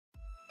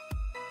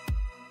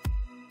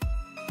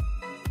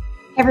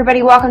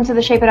Everybody, welcome to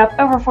the Shape It Up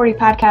Over 40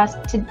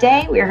 podcast.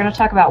 Today we are going to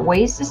talk about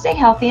ways to stay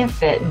healthy and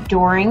fit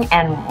during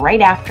and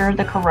right after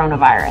the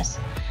coronavirus.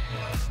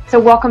 So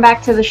welcome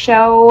back to the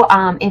show.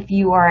 If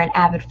you are an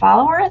avid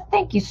follower,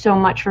 thank you so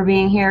much for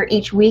being here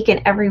each week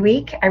and every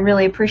week. I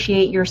really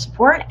appreciate your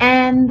support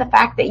and the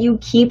fact that you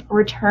keep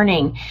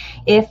returning.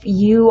 If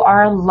you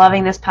are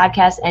loving this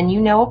podcast and you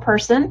know a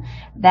person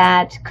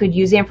that could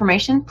use the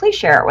information, please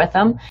share it with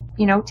them.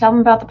 Tell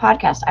them about the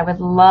podcast. I would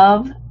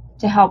love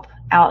to help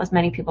out as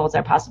many people as I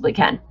possibly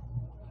can.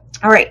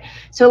 All right,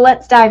 so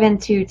let's dive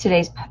into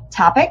today's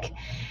topic.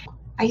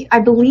 I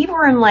believe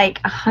we're in like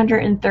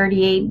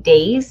 138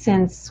 days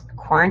since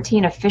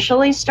quarantine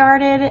officially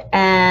started,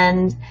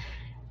 and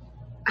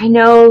I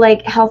know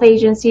like health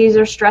agencies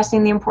are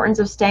stressing the importance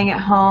of staying at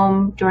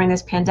home during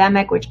this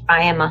pandemic, which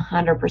I am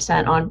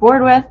 100% on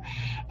board with.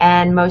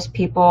 And most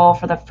people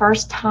for the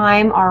first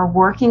time are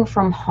working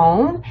from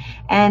home,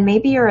 and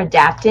maybe you're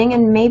adapting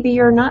and maybe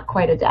you're not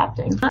quite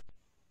adapting.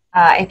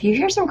 If you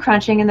hear some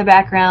crunching in the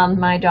background,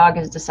 my dog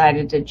has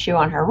decided to chew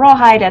on her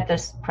rawhide at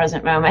this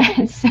present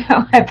moment, so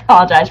I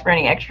apologize for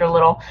any extra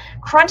little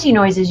crunchy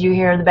noises you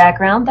hear in the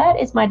background. That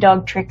is my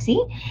dog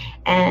Trixie,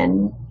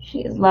 and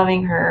she is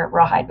loving her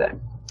rawhide bone.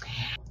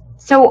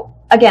 So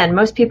again,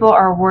 most people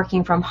are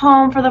working from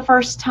home for the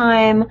first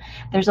time.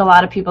 There's a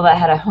lot of people that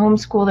had to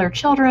homeschool their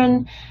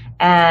children,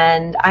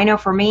 and I know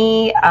for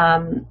me,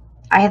 I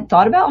had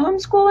thought about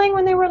homeschooling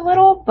when they were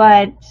little,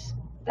 but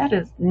that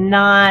is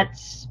not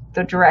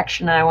the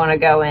direction I want to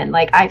go in.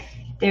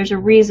 There's a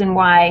reason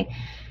why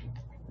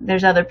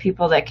there's other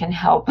people that can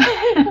help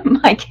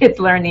my kids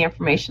learn the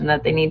information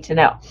that they need to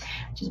know,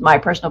 which is my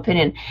personal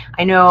opinion.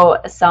 I know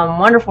some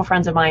wonderful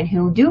friends of mine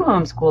who do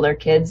homeschool their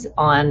kids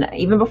on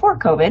even before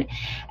COVID,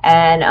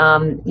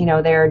 and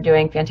they're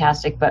doing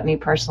fantastic. But me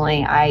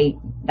personally,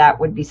 that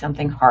would be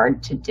something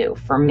hard to do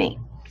for me.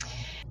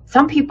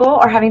 Some people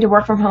are having to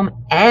work from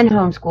home and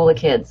homeschool the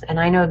kids, and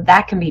I know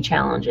that can be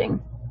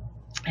challenging.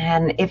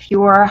 And if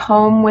you are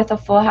home with a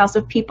full house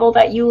of people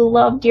that you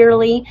love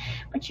dearly,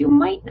 but you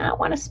might not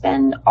want to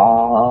spend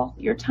all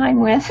your time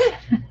with,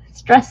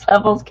 stress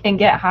levels can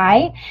get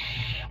high.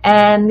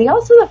 And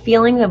also the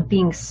feeling of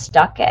being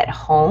stuck at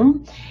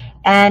home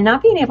and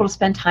not being able to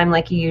spend time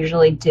like you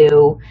usually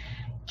do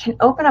can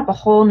open up a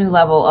whole new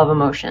level of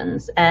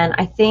emotions. And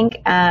I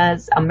think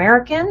as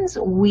Americans,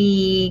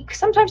 we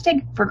sometimes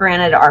take for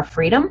granted our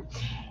freedom,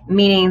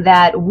 meaning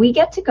that we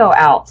get to go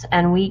out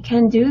and we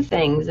can do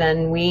things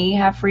and we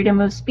have freedom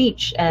of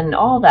speech and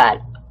all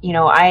that.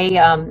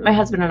 My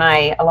husband and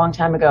I, a long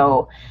time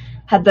ago,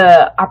 had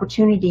the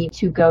opportunity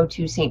to go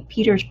to St.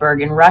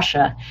 Petersburg in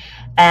Russia,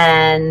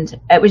 and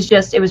it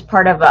was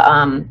part of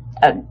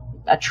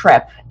a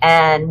trip,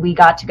 and we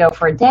got to go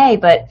for a day,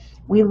 but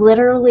we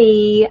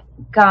literally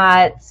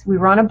we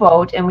were on a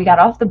boat, and we got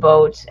off the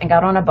boat and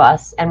got on a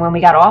bus, and when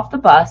we got off the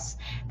bus,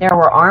 there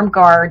were armed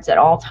guards at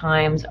all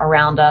times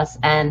around us,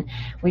 and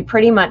we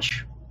pretty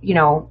much,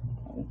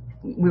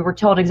 we were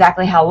told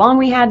exactly how long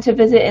we had to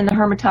visit in the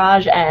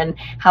Hermitage and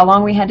how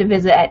long we had to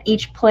visit at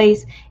each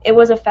place. It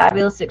was a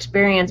fabulous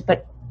experience,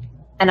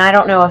 and I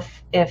don't know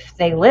if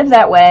they live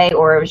that way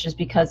or it was just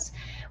because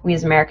we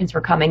as Americans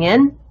were coming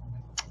in,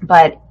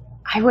 but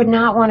I would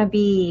not want to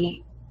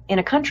be in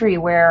a country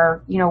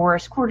where, we're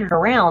escorted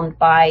around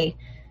by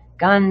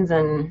guns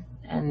and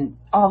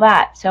all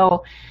that.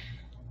 So,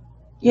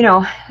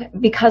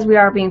 because we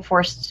are being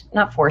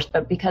not forced,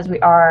 but because we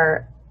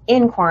are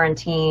in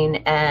quarantine,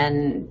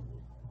 and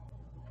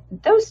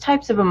those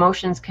types of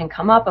emotions can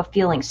come up of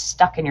feeling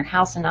stuck in your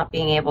house and not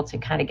being able to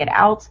kind of get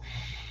out.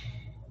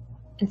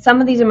 And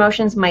some of these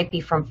emotions might be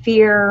from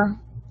fear,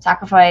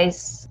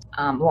 sacrifice,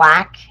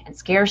 lack, and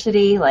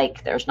scarcity,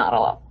 like there's not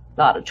a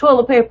lot of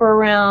toilet paper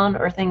around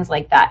or things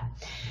like that.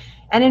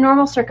 And in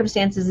normal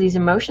circumstances, these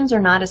emotions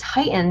are not as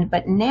heightened,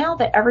 but now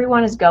that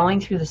everyone is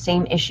going through the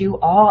same issue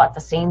all at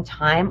the same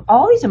time,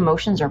 all these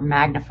emotions are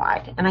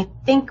magnified. And I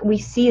think we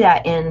see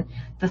that in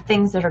the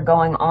things that are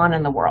going on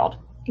in the world.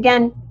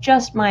 Again,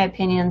 just my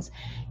opinions.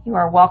 You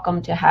are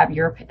welcome to have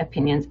your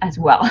opinions as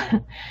well.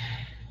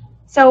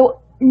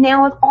 So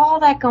now with all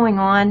that going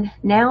on,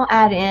 now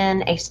add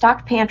in a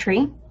stocked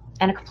pantry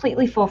and a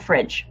completely full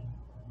fridge.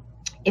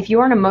 If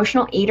you're an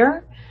emotional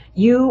eater,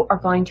 you are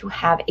going to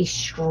have a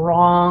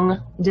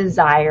strong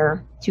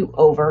desire to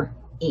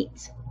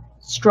overeat.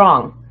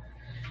 Strong.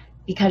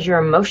 Because your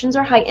emotions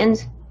are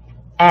heightened,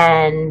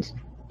 and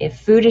if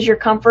food is your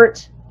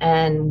comfort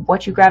and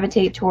what you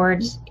gravitate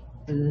towards,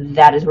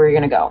 that is where you're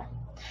going to go.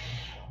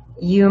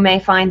 You may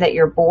find that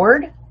you're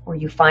bored, or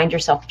you find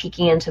yourself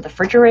peeking into the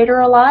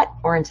refrigerator a lot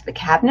or into the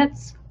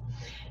cabinets.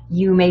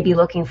 You may be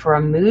looking for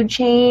a mood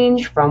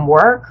change from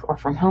work or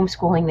from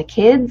homeschooling the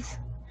kids.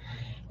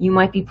 You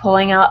might be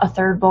pulling out a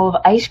third bowl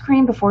of ice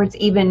cream before it's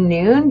even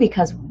noon,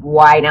 because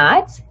why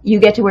not? You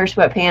get to wear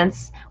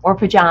sweatpants or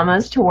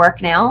pajamas to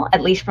work now,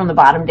 at least from the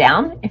bottom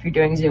down, if you're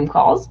doing Zoom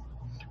calls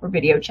or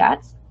video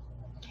chats.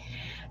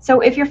 So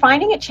if you're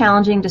finding it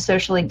challenging to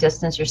socially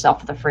distance yourself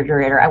with the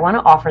refrigerator, I want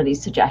to offer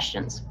these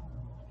suggestions.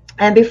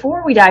 And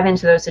before we dive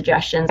into those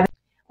suggestions, I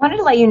Wanted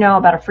to let you know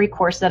about a free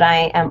course that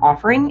I am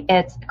offering.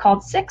 It's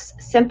called 6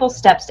 Simple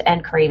Steps to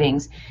End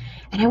Cravings.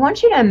 And I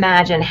want you to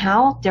imagine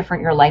how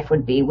different your life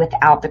would be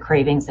without the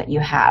cravings that you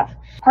have.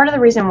 Part of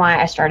the reason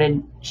why I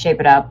started Shape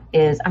It Up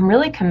is I'm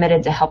really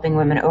committed to helping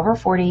women over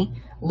 40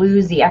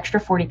 lose the extra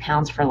 40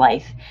 pounds for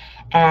life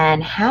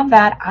and have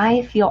that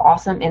I feel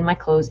awesome in my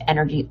clothes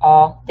energy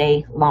all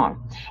day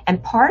long.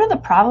 And part of the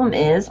problem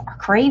is our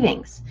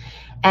cravings.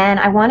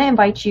 And I want to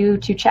invite you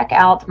to check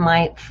out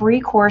my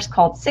free course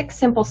called 6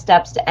 Simple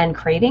Steps to End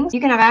Cravings. You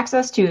can have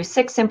access to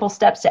 6 Simple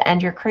Steps to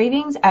End Your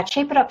Cravings at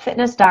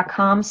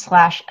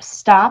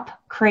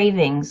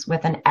shapeitupfitness.com/stop-cravings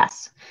with an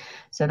S.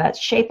 So that's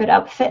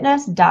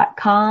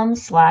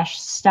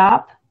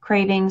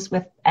shapeitupfitness.com/stop-cravings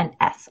with an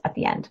S at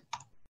the end.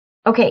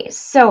 Okay,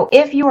 so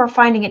if you are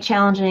finding it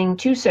challenging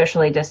to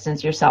socially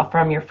distance yourself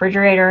from your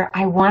refrigerator,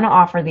 I want to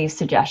offer these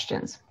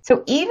suggestions.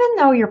 So even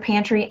though your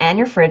pantry and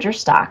your fridge are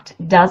stocked,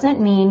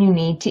 doesn't mean you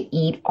need to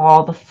eat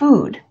all the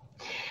food.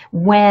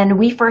 When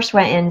we first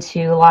went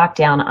into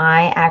lockdown,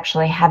 I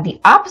actually had the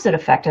opposite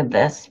effect of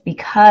this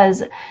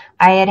because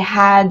I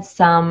had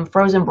some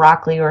frozen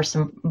broccoli or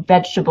some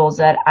vegetables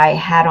that I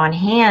had on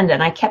hand,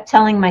 and I kept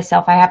telling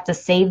myself I have to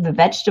save the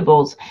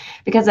vegetables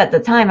because at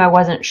the time I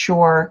wasn't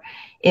sure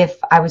if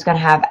I was going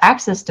to have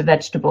access to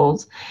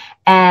vegetables,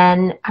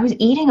 and I was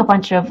eating a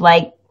bunch of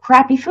like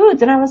crappy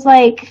foods, and I was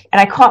like,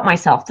 and I caught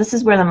myself. This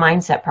is where the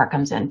mindset part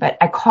comes in, but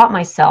I caught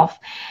myself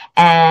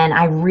and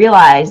I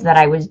realized that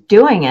I was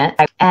doing it,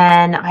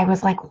 and I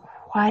was like,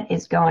 what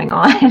is going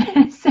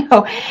on?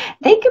 So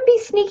they could be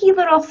sneaky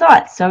little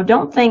thoughts. So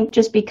don't think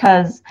just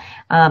because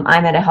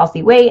I'm at a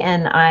healthy weight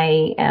and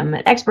I am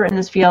an expert in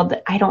this field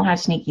that I don't have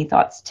sneaky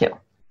thoughts too.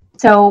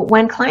 So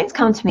when clients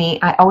come to me,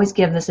 I always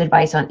give this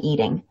advice on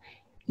eating.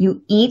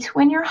 You eat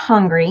when you're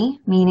hungry,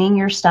 meaning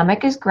your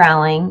stomach is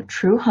growling,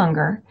 true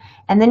hunger,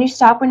 and then you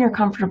stop when you're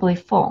comfortably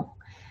full.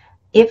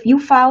 If you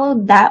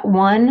followed that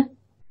one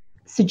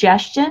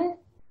suggestion,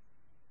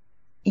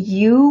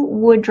 you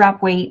would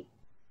drop weight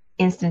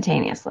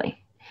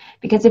instantaneously.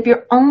 Because if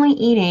you're only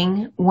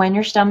eating when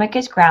your stomach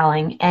is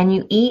growling and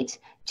you eat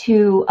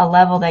to a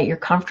level that you're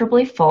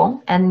comfortably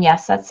full, and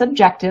yes, that's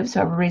subjective, so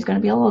everybody's going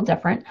to be a little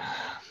different,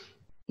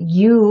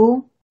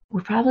 you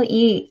would probably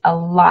eat a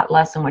lot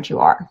less than what you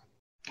are.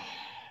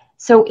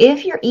 So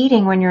if you're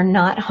eating when you're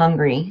not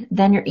hungry,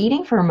 then you're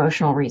eating for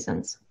emotional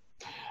reasons.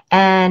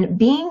 And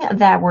being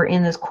that we're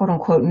in this quote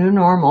unquote new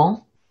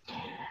normal,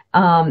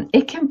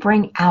 it can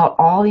bring out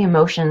all the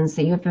emotions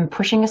that you've been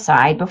pushing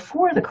aside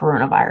before the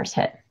coronavirus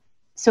hit.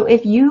 So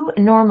if you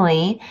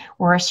normally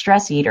were a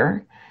stress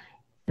eater,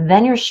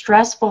 then your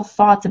stressful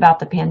thoughts about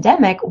the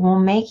pandemic will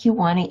make you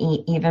want to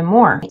eat even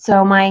more.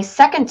 So my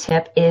second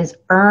tip is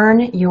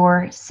earn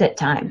your sit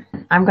time.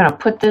 I'm going to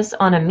put this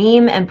on a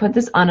meme and put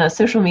this on a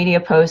social media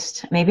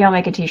post. Maybe I'll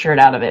make a t-shirt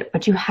out of it,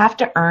 but you have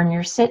to earn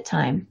your sit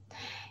time.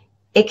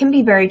 It can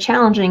be very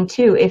challenging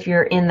too if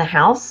you're in the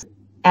house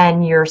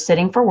and you're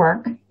sitting for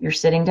work, you're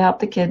sitting to help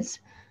the kids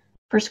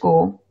for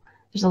school.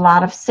 There's a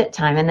lot of sit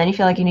time, and then you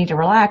feel like you need to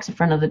relax in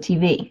front of the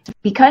TV.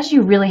 Because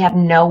you really have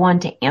no one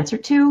to answer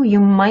to,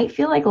 you might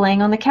feel like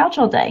laying on the couch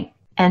all day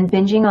and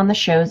binging on the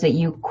shows that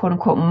you quote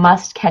unquote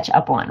must catch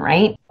up on,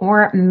 right?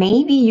 Or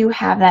maybe you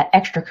have that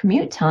extra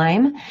commute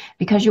time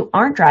because you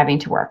aren't driving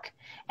to work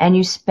and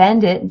you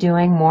spend it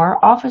doing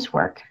more office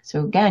work.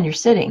 So again, you're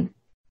sitting.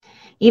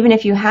 Even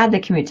if you had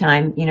the commute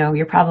time,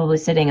 you're probably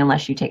sitting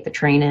unless you take the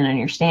train in and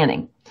you're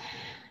standing.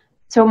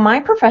 So my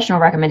professional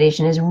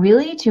recommendation is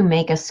really to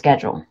make a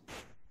schedule.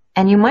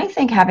 And you might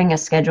think having a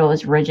schedule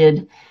is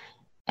rigid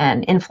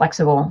and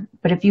inflexible,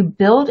 but if you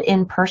build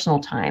in personal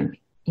time,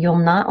 you'll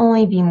not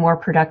only be more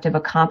productive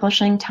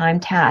accomplishing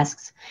time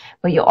tasks,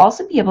 but you'll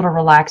also be able to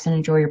relax and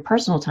enjoy your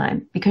personal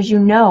time because you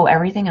know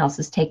everything else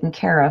is taken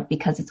care of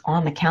because it's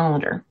on the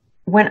calendar.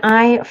 When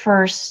I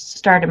first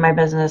started my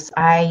business,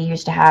 I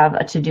used to have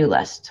a to-do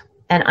list.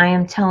 And I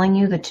am telling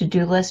you, the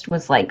to-do list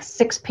was like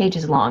 6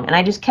 pages long. And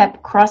I just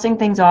kept crossing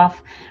things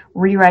off,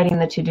 rewriting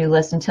the to-do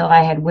list until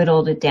I had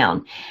whittled it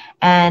down.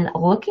 And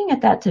looking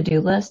at that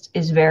to-do list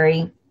is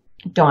very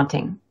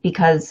daunting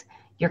because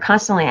you're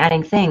constantly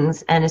adding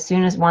things. And as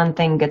soon as one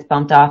thing gets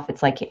bumped off,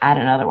 it's like you add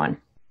another one.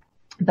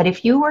 But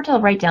if you were to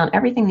write down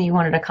everything that you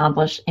wanted to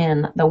accomplish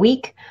in the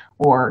week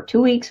or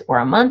 2 weeks or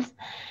a month,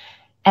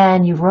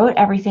 and you wrote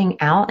everything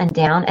out and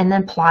down and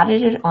then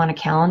plotted it on a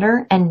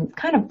calendar and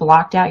kind of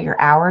blocked out your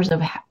hours of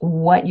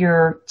what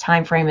your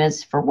time frame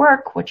is for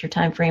work, what your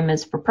time frame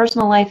is for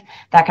personal life,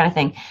 that kind of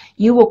thing,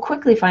 you will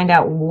quickly find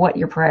out what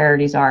your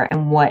priorities are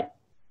and what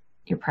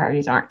your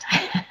priorities aren't.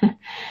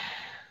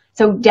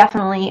 So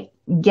definitely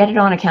get it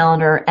on a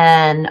calendar.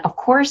 And of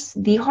course,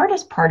 the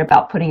hardest part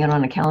about putting it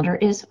on a calendar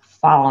is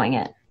following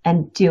it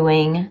and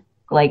doing,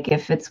 like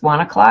if it's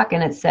 1 o'clock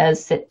and it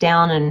says sit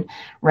down and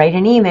write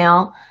an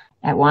email,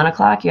 at 1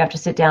 o'clock, you have to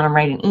sit down and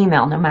write an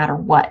email no matter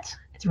what.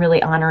 It's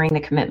really honoring the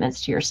commitments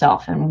to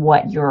yourself and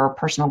what your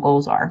personal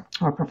goals are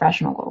or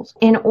professional goals.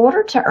 In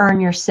order to earn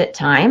your sit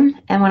time,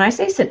 and when I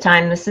say sit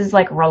time, this is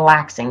like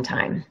relaxing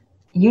time,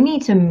 you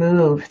need to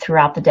move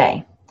throughout the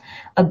day.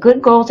 A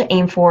good goal to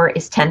aim for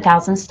is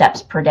 10,000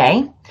 steps per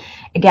day.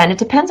 Again, it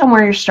depends on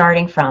where you're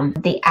starting from.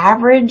 The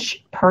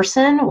average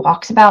person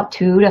walks about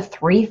 2,000 to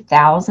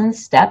 3,000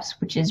 steps,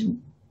 which is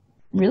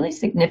really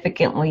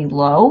significantly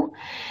low.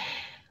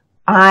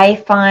 I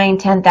find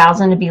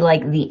 10,000 to be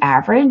like the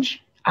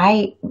average.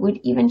 I would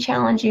even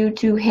challenge you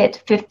to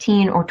hit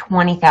 15 or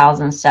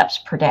 20,000 steps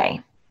per day.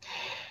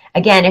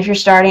 Again, if you're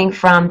starting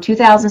from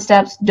 2,000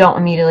 steps, don't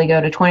immediately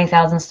go to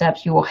 20,000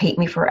 steps. You will hate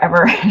me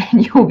forever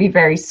and you will be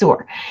very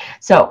sore.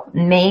 So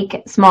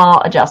make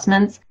small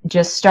adjustments.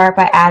 Just start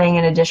by adding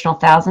an additional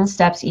 1,000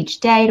 steps each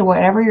day to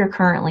whatever you're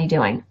currently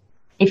doing.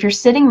 If you're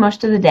sitting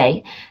most of the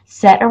day,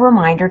 set a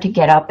reminder to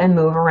get up and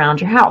move around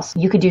your house.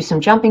 You could do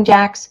some jumping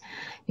jacks,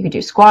 you could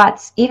do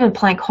squats, even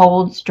plank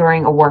holds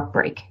during a work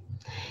break.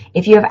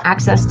 If you have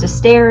access to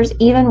stairs,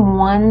 even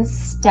one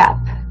step,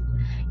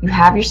 you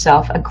have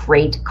yourself a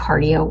great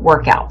cardio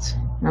workout.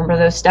 Remember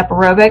those step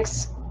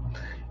aerobics?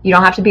 You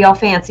don't have to be all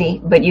fancy,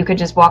 but you could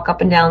just walk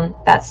up and down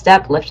that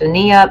step, lift a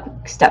knee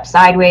up, step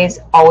sideways,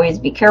 always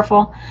be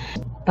careful.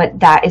 But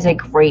that is a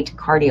great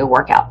cardio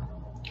workout.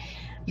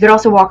 You could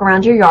also walk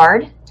around your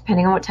yard,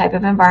 depending on what type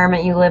of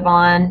environment you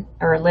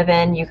live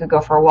in. You could go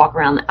for a walk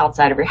around the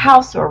outside of your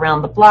house or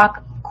around the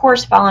block, of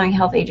course, following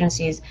health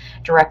agencies'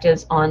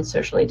 directives on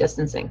socially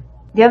distancing.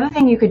 The other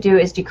thing you could do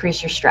is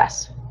decrease your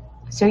stress.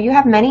 So you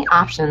have many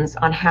options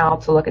on how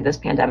to look at this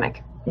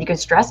pandemic. You can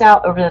stress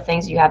out over the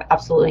things you have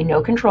absolutely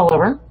no control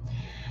over.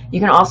 You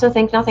can also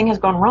think nothing has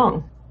gone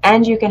wrong.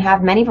 And you can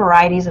have many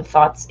varieties of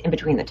thoughts in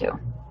between the two.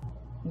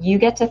 You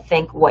get to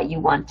think what you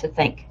want to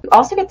think. You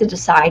also get to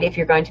decide if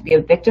you're going to be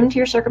a victim to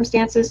your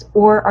circumstances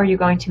or are you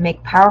going to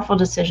make powerful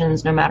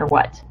decisions no matter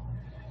what.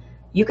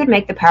 You could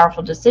make the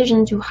powerful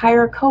decision to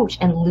hire a coach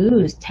and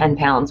lose 10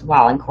 pounds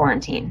while in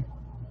quarantine.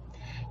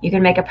 You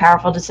can make a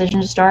powerful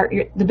decision to start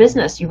the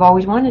business you've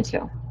always wanted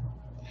to.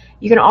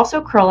 You can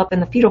also curl up in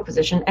the fetal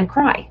position and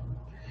cry.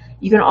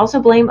 You can also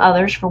blame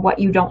others for what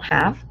you don't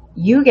have.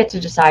 You get to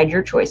decide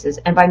your choices,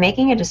 and by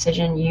making a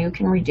decision, you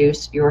can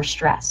reduce your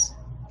stress.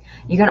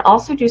 You can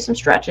also do some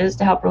stretches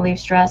to help relieve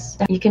stress.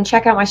 You can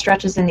check out my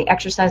stretches in the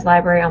exercise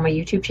library on my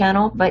YouTube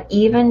channel, but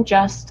even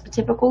just a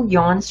typical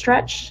yawn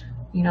stretch,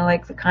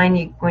 like the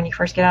kind when you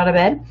first get out of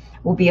bed,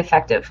 will be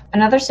effective.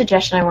 Another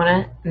suggestion I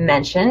want to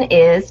mention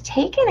is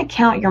take into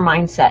account your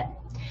mindset.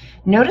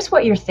 Notice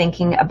what you're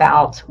thinking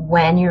about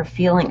when you're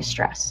feeling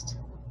stressed.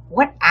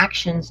 What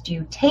actions do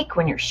you take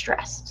when you're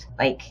stressed?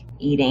 Like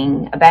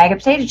eating a bag of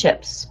potato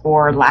chips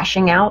or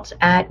lashing out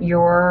at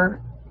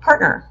your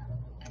partner,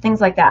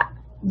 things like that.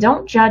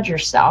 Don't judge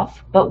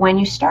yourself, but when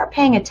you start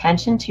paying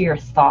attention to your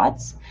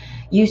thoughts,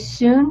 you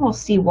soon will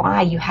see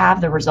why you have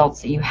the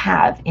results that you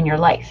have in your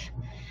life.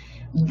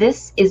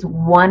 This is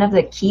one of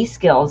the key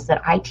skills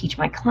that I teach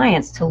my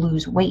clients to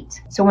lose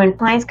weight. So when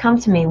clients come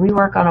to me, we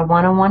work on a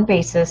one-on-one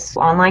basis,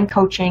 online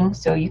coaching,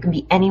 so you can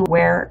be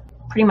anywhere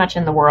pretty much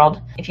in the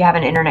world if you have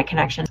an internet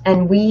connection.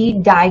 And we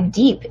dive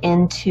deep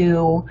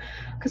into,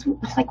 because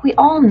we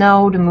all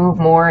know to move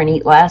more and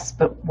eat less,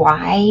 but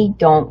why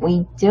don't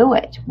we do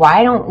it?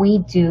 Why don't we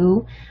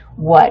do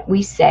what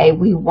we say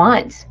we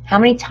want? How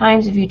many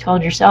times have you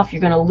told yourself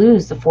you're going to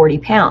lose the 40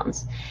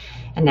 pounds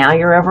and now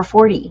you're over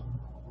 40?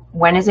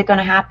 When is it going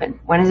to happen?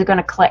 When is it going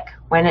to click?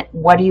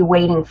 What are you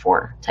waiting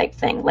for? Type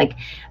thing.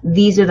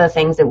 These are the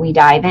things that we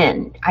dive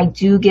in. I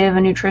do give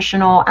a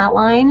nutritional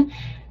outline.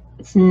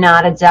 It's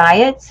not a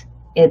diet.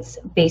 It's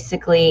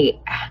basically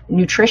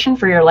nutrition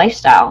for your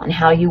lifestyle and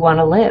how you want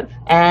to live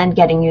and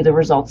getting you the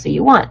results that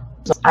you want.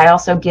 I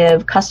also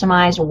give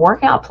customized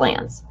workout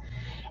plans.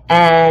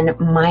 And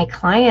my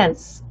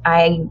clients,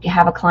 I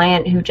have a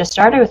client who just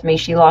started with me.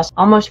 She lost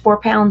almost 4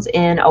 pounds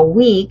in a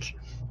week.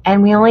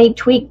 And we only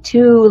tweaked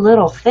 2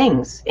 little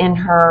things in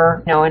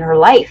her, in her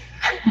life.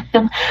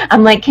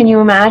 I'm like, can you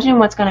imagine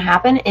what's going to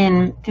happen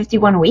in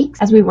 51 weeks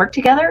as we work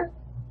together?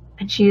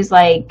 And she's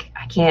like,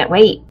 I can't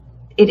wait.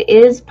 It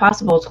is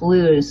possible to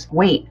lose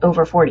weight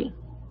over 40.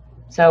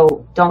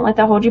 So don't let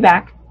that hold you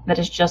back. That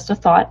is just a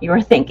thought you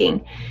are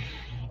thinking.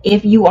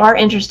 If you are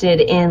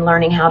interested in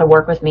learning how to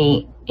work with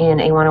me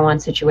in a one-on-one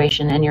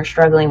situation and you're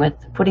struggling with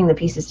putting the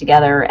pieces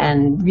together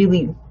and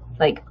really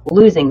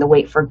losing the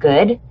weight for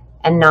good,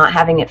 and not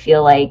having it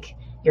feel like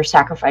you're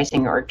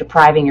sacrificing or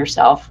depriving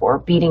yourself or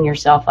beating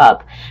yourself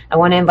up, I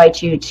want to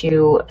invite you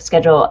to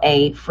schedule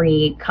a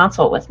free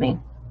consult with me.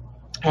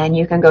 And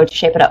you can go to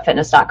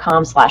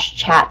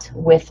shapeitupfitness.com/chat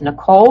with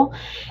Nicole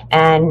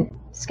and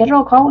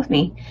schedule a call with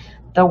me.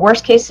 The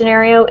worst case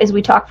scenario is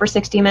we talk for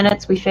 60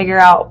 minutes, we figure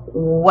out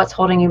what's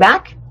holding you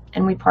back,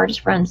 and we part as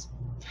friends.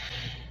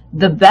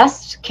 The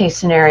best case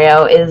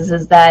scenario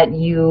is that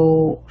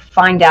you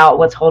find out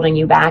what's holding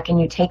you back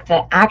and you take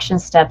the action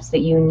steps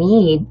that you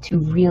need to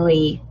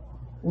really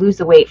lose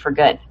the weight for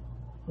good,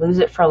 lose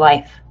it for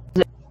life.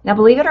 Now,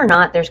 believe it or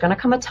not, there's going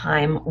to come a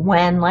time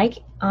when, like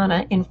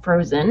Anna in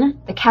Frozen,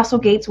 the castle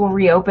gates will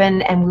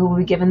reopen and we will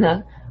be given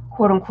the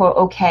quote-unquote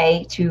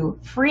okay to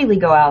freely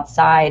go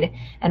outside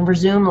and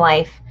resume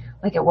life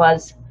like it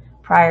was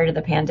prior to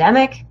the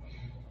pandemic.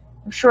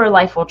 I'm sure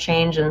life will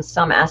change in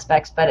some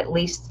aspects, but at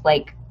least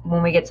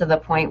when we get to the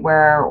point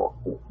where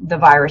the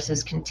virus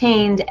is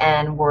contained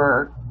and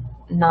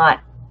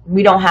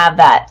we don't have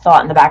that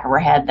thought in the back of our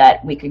head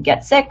that we could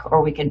get sick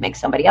or we could make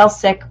somebody else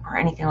sick or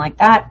anything like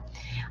that.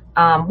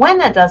 When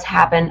that does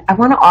happen, I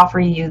want to offer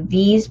you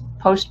these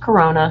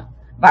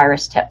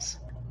post-coronavirus tips.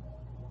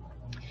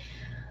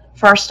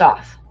 First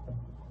off,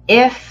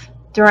 if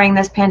during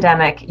this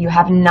pandemic you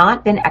have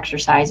not been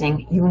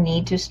exercising, you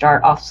need to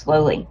start off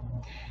slowly.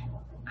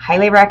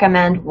 Highly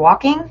recommend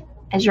walking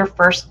as your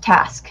first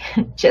task.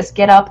 Just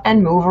get up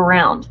and move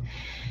around.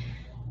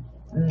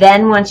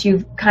 Then once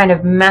you've kind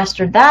of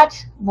mastered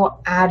that, we'll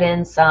add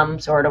in some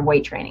sort of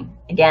weight training.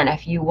 Again,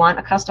 if you want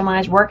a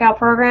customized workout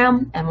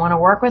program and want to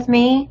work with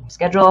me,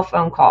 schedule a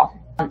phone call.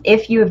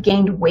 If you have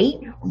gained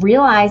weight,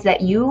 realize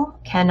that you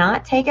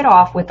cannot take it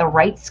off with the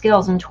right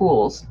skills and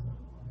tools,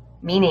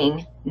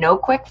 meaning no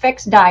quick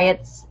fix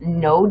diets,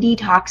 no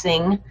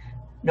detoxing,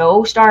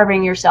 no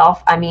starving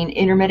yourself. I mean,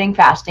 intermittent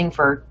fasting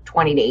for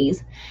 20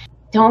 days.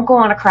 Don't go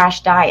on a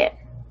crash diet.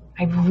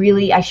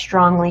 I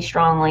strongly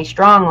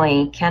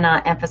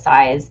cannot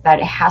emphasize that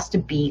it has to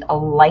be a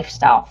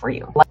lifestyle for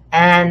you.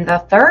 And the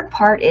third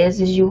part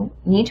is you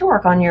need to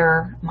work on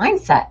your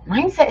mindset.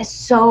 Mindset is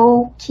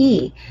so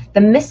key. The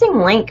missing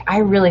link, I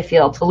really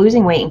feel, to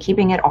losing weight and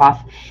keeping it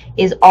off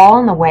is all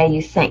in the way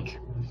you think.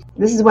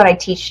 This is what I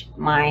teach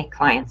my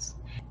clients.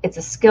 It's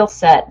a skill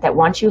set that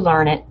once you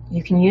learn it,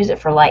 you can use it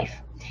for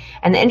life.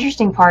 And the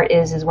interesting part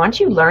is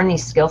once you learn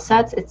these skill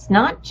sets, it's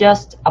not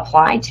just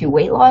applied to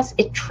weight loss,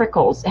 it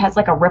trickles. It has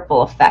like a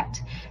ripple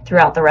effect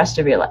throughout the rest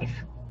of your life.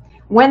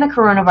 When the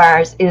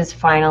coronavirus is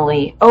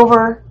finally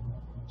over,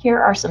 here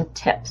are some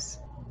tips.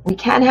 We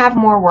can have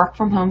more work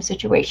from home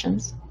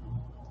situations.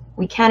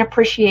 We can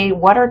appreciate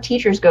what our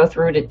teachers go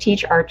through to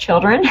teach our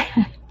children,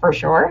 for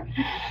sure.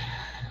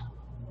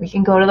 We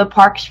can go to the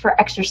parks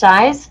for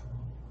exercise.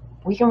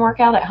 We can work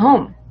out at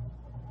home.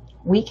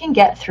 We can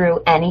get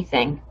through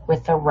anything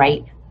with the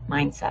right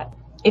mindset.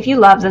 If you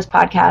love this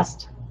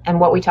podcast and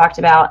what we talked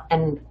about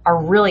and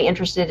are really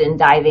interested in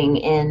diving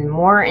in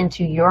more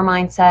into your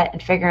mindset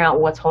and figuring out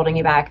what's holding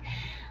you back,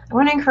 I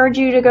want to encourage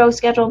you to go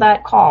schedule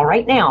that call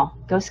right now.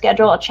 Go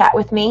schedule a chat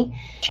with me.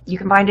 You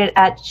can find it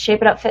at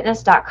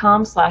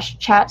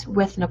shapeitupfitness.com/chat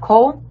with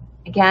Nicole.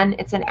 Again,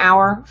 it's an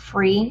hour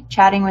free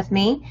chatting with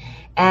me,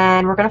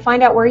 and we're going to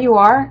find out where you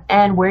are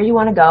and where you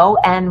want to go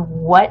and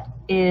what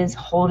is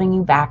holding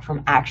you back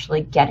from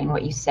actually getting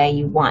what you say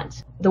you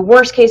want. The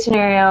worst case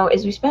scenario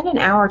is we spend an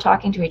hour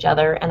talking to each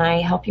other and I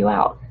help you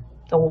out.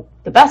 The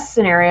best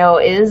scenario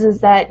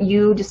is that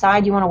you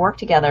decide you want to work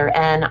together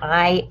and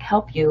I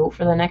help you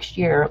for the next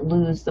year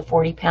lose the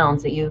 40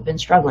 pounds that you've been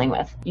struggling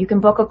with. You can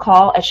book a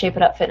call at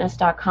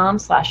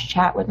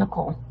shapeitupfitness.com/chat with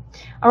Nicole.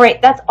 All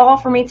right, that's all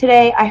for me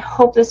today. I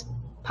hope this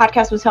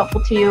podcast was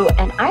helpful to you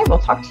and I will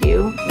talk to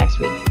you next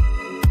week.